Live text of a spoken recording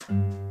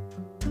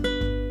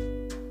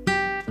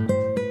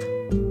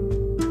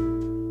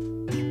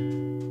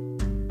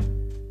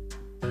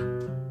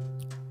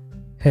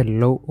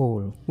Hello,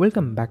 all.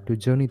 Welcome back to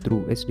Journey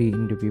Through SD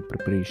Interview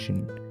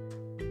Preparation.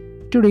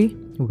 Today,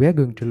 we are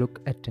going to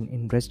look at an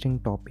interesting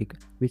topic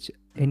which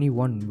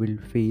anyone will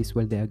face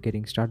while they are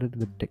getting started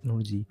with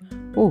technology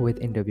or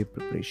with interview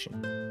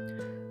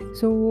preparation.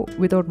 So,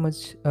 without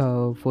much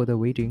further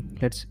waiting,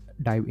 let's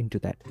dive into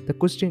that. The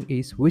question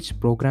is, which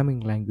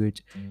programming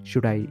language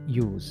should I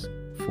use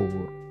for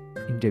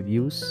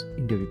interviews,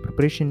 interview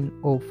preparation,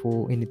 or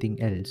for anything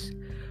else?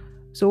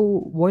 So,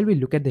 while we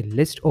look at the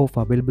list of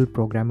available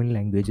programming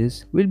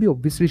languages, we'll be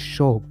obviously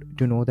shocked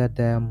to know that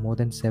there are more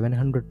than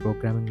 700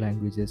 programming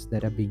languages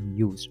that are being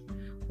used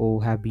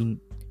or have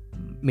been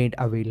made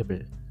available.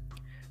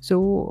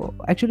 So,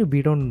 actually,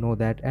 we don't know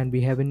that, and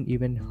we haven't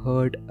even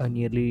heard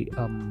nearly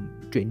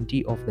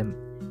 20 of them,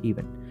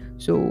 even.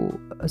 So,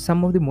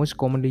 some of the most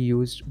commonly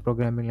used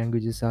programming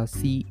languages are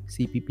C,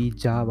 CPP,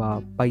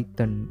 Java,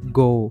 Python,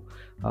 Go,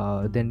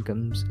 then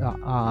comes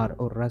R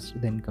or Rust,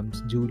 then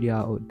comes Julia.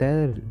 Or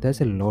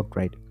there's a lot,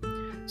 right?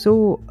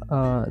 So,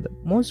 the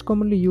most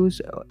commonly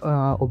used,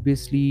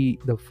 obviously,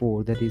 the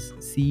four, that is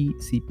C,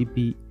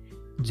 CPP,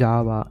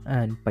 Java,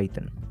 and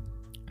Python.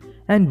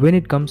 And when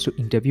it comes to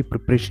interview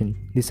preparation,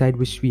 the side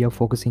which we are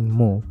focusing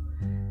more,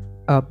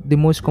 the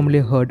most commonly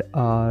heard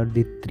are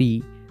the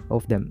three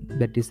of them.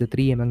 That is the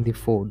three among the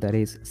four. That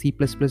is C++,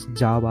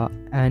 Java,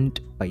 and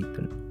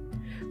Python.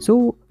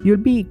 So you'll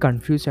be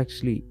confused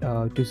actually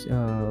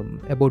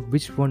about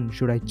which one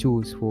should I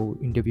choose for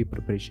interview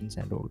preparations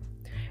and all.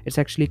 It's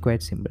actually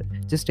quite simple.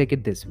 Just take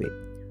it this way.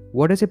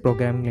 What does a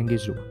programming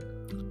language do?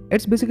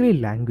 It's basically a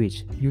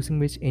language using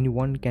which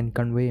anyone can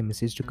convey a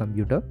message to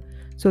computer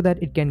so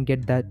that it can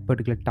get that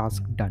particular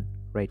task done,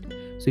 right?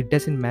 So it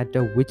doesn't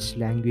matter which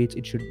language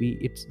it should be.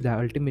 It's the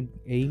ultimate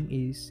aim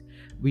is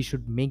we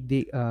should make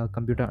the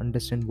computer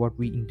understand what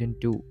we intend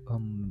to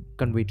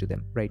convey to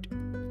them, right?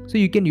 So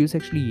you can use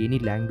actually any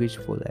language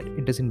for that.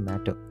 It doesn't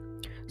matter.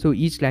 So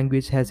each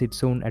language has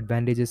its own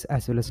advantages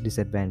as well as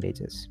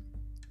disadvantages.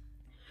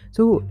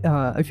 So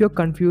if you're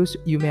confused,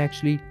 you may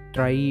actually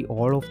try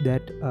all of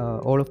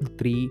the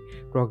three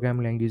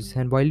programming languages,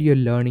 and while you're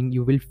learning,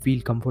 you will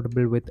feel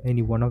comfortable with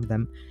any one of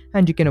them,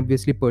 and you can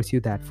obviously pursue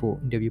that for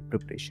interview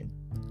preparation.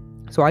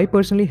 So I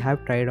personally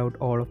have tried out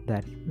all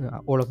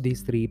of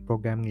these three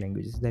programming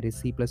languages, that is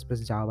C++,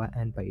 Java,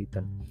 and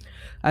Python.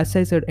 As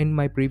I said in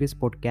my previous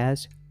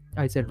podcast,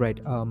 I said right,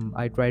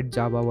 I tried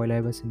Java while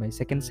I was in my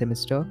second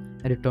semester,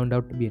 and it turned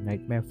out to be a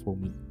nightmare for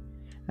me,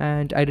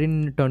 and I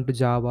didn't turn to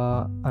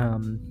Java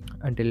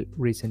until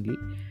recently.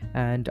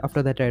 And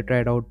after that, I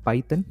tried out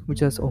Python,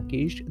 which was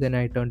okay. Then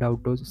I turned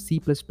out to C++,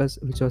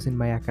 which was in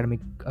my academic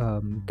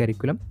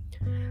curriculum.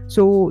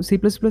 So C++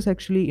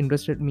 actually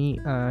interested me,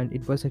 and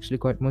it was actually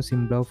quite more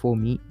simpler for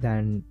me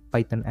than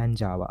Python and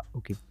Java.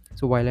 Okay.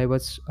 So while I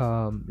was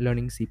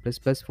learning C++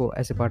 for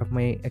as a part of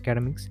my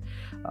academics,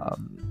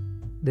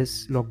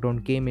 this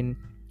lockdown came in,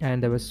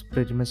 and there was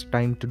pretty much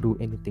time to do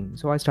anything.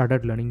 So I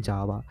started learning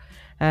Java,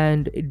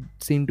 and it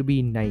seemed to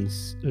be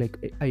nice.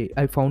 Like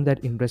I found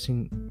that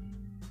interesting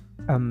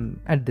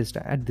at this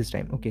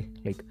time. Okay,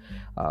 like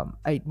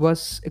it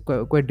was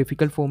quite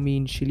difficult for me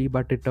initially,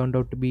 but it turned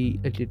out to be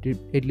a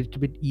little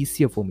bit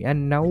easier for me.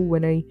 And now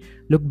when I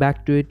look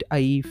back to it,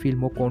 I feel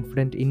more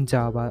confident in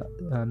Java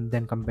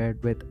than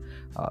compared with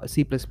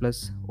C++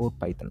 or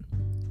Python.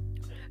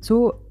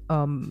 So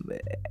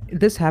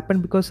this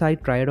happened because I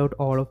tried out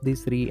all of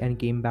these three and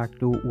came back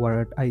to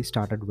what I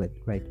started with,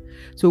 right?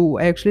 So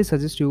I actually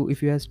suggest you,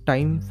 if you have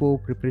time for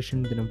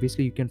preparation, then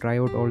obviously you can try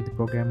out all the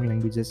programming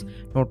languages,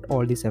 not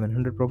all the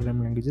 700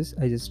 programming languages.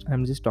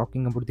 I'm just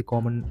talking about the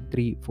common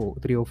three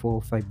or four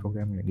or five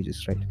programming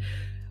languages, right?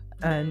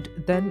 And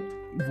then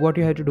what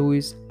you have to do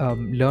is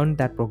learn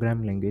that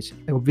programming language.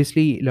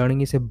 Obviously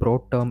learning is a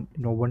broad term,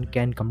 no one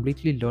can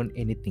completely learn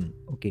anything.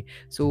 Okay,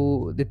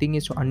 so the thing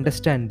is to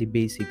understand the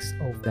basics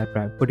of that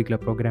particular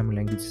programming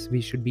language.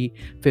 We should be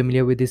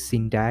familiar with the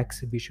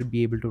syntax, we should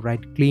be able to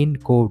write clean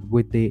code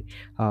with the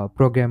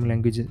programming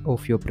languages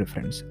of your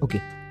preference.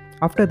 Okay,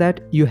 after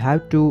that you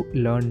have to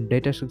learn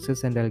data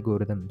structures and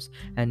algorithms,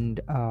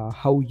 and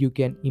how you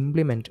can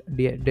implement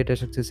the data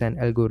structures and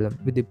algorithm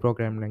with the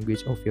programming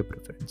language of your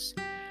preference.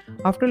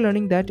 After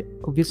learning that,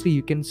 obviously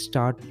you can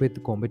start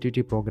with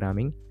competitive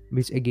programming,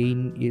 which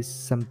again is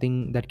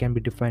something that can be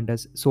defined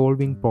as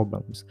solving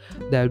problems.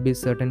 There will be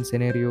certain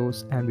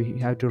scenarios, and we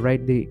have to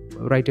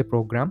write a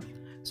program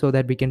so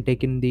that we can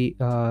take in the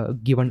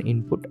given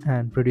input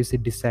and produce a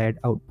desired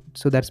output.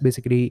 So that's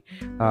basically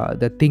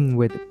the thing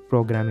with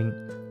programming,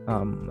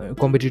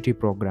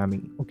 competitive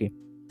programming. Okay,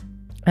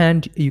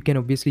 and you can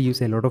obviously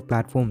use a lot of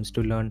platforms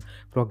to learn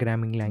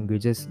programming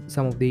languages.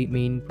 Some of the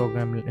main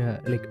programming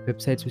like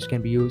websites which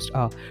can be used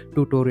are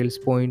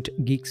tutorials point,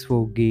 geeks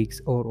for geeks,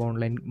 or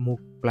online MOOC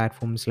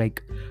platforms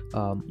like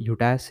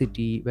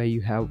Udacity, where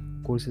you have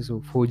courses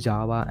for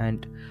Java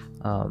and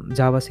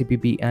Java,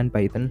 CPP, and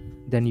Python.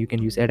 Then you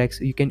can use edX.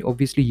 You can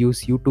obviously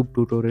use YouTube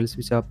tutorials,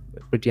 which are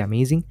pretty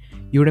amazing,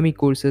 Udemy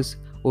courses,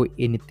 or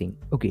anything.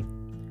 Okay,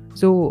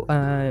 so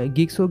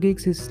Geeks for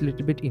Geeks is a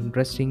little bit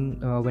interesting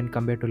when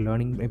compared to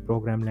learning a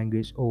program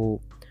language or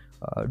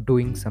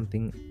doing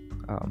something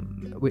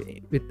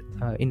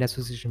in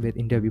association with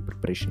interview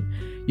preparation.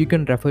 You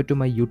can refer to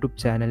my YouTube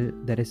channel,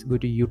 that is go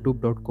to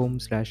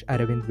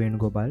youtube.com/Aravind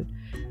Venugopal,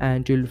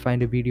 and you'll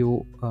find a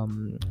video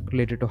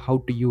related to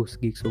how to use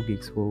Geeks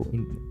for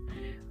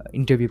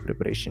interview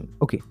preparation.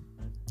 Okay,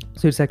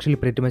 so it's actually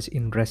pretty much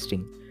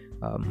interesting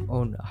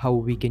on how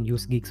we can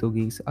use Geeks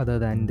other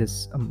than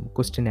this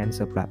question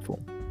answer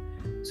platform.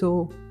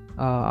 So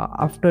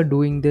after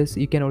doing this,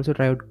 you can also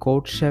try out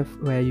Code Chef,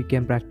 where you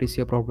can practice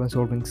your problem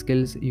solving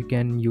skills. You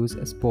can use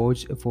a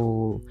Spoj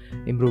for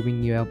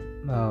improving your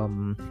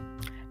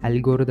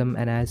algorithm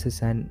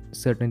analysis and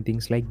certain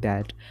things like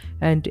that.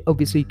 And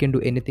obviously you can do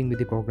anything with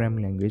the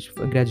programming language.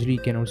 Gradually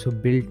you can also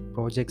build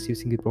projects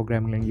using the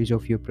programming language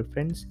of your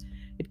preference.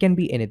 It can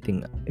be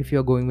anything. If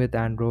you're going with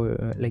Android,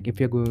 like if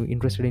you're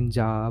interested in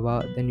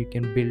Java, then you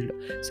can build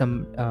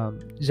some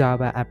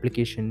Java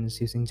applications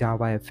using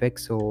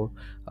JavaFX or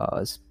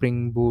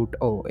Spring Boot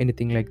or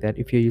anything like that.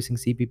 If you're using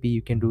CPP,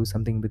 you can do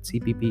something with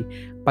CPP.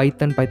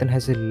 Python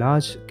has a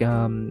large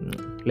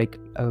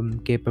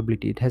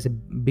capability. It has a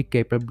big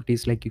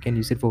capabilities, like you can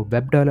use it for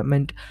web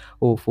development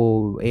or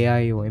for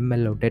AI or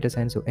ML or data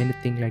science or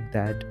anything like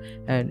that,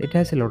 and it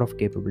has a lot of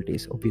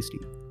capabilities, obviously.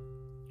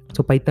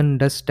 So Python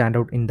does stand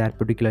out in that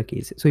particular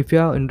case. So if you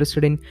are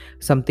interested in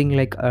something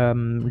like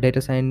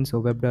data science or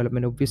web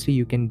development, obviously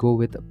you can go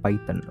with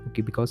Python,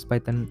 okay, because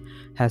Python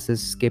has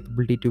this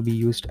capability to be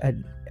used at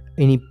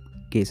any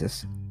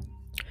cases.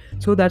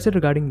 So that's it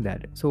regarding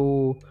that.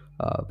 So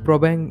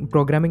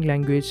programming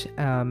language,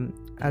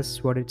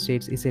 as what it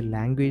states, is a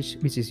language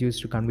which is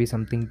used to convey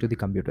something to the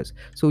computers.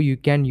 So you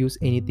can use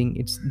anything.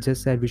 It's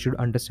just that we should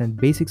understand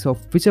basics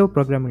of whichever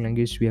programming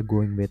language we are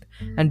going with,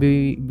 and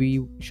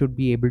we should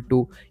be able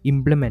to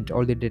implement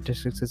all the data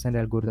structures and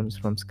algorithms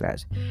from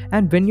scratch.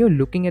 And when you're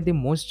looking at the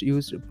most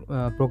used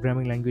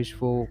programming language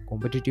for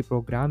competitive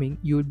programming,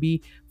 you will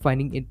be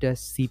finding it as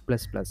C++.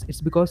 It's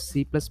because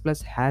C++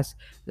 has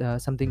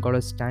something called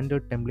a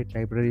standard template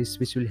libraries,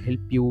 which will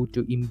help you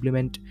to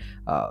implement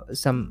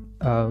some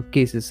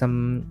cases,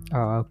 some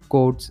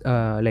codes,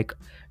 like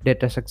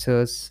data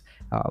structures,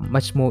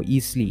 much more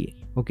easily.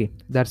 Okay,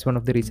 that's one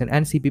of the reason.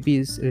 And CPP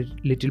is a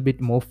little bit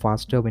more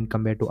faster when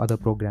compared to other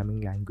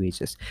programming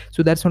languages.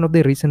 So that's one of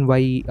the reason why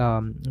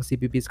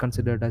CPP is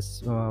considered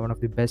as one of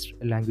the best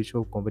language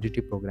for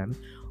competitive programming.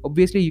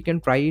 Obviously you can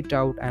try it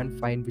out and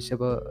find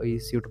whichever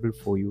is suitable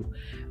for you.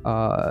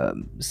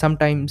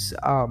 Sometimes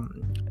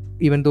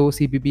even though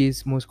CPP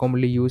is most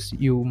commonly used,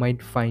 you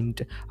might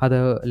find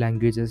other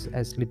languages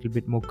as little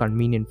bit more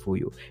convenient for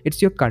you.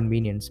 It's your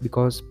convenience,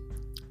 because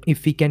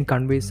if we can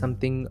convey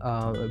something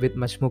with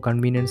much more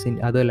convenience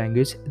in other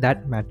language,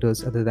 that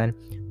matters, other than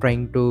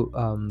trying to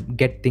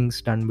get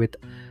things done with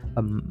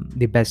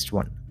the best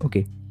one.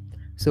 Okay,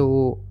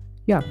 so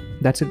yeah,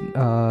 that's it.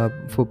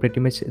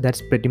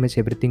 That's pretty much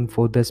everything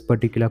for this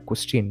particular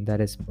question. That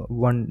is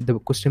the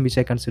question which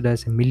I consider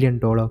as $1 million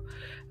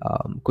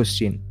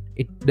question.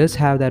 It does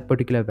have that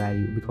particular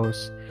value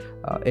because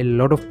a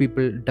lot of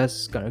people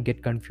does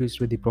get confused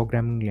with the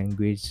programming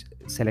language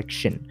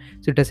selection.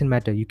 So it doesn't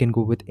matter, you can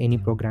go with any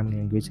programming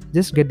language.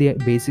 Just get the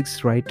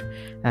basics right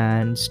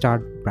and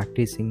start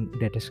practicing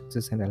data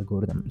structures and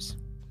algorithms.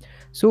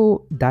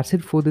 So that's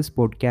it for this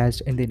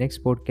podcast. In the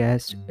next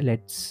podcast,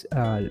 let's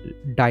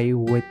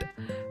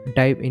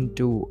dive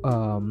into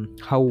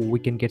how we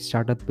can get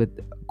started with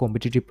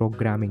competitive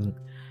programming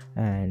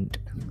and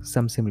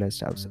some similar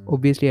stuff.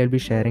 Obviously I'll be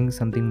sharing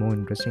something more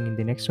interesting in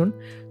the next one,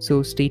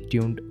 so stay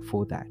tuned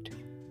for that.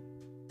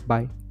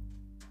 Bye.